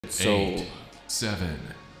So 8, 7,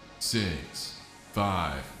 6,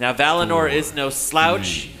 5. now Valinor 4, is no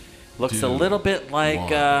slouch. 3, Looks 2, a little bit like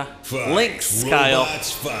 1. Lynx, Kyle.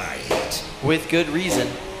 With good reason.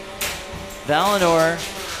 Valinor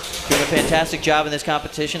doing a fantastic job in this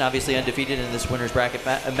competition. Obviously undefeated in this winner's bracket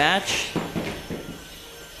match.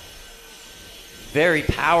 Very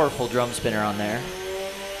powerful drum spinner on there.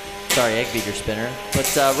 Sorry, egg beater spinner.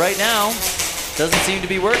 But right now, doesn't seem to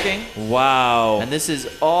be working. Wow. And this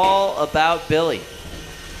is all about Billy.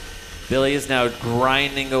 Billy is now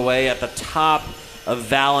grinding away at the top of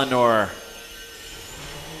Valinor.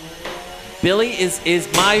 Billy is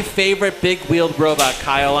my favorite big-wheeled robot,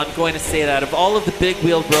 Kyle. I'm going to say that. Of all of the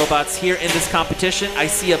big-wheeled robots here in this competition, I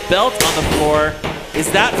see a belt on the floor. Is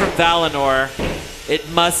that from Valinor? It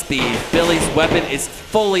must be. Billy's weapon is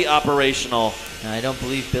fully operational. Now, I don't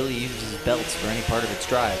believe Billy uses belts for any part of its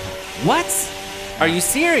drive. What? Are you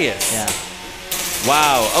serious? Yeah.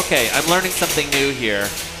 Wow. Okay, I'm learning something new here.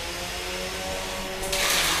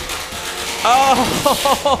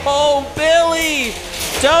 Oh, Billy!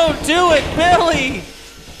 Don't do it, Billy!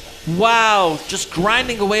 Wow, just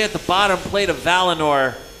grinding away at the bottom plate of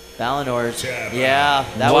Valinor. Valinor's. Yeah,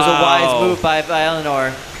 that was a wise move by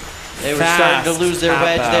Valinor. They were starting to lose their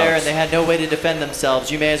wedge there, and they had no way to defend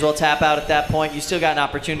themselves. You may as well tap out at that point. You still got an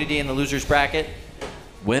opportunity in the loser's bracket.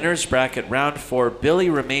 Winner's bracket, round 4. Billy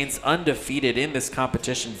remains undefeated in this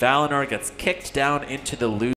competition. Valinor gets kicked down into the loser.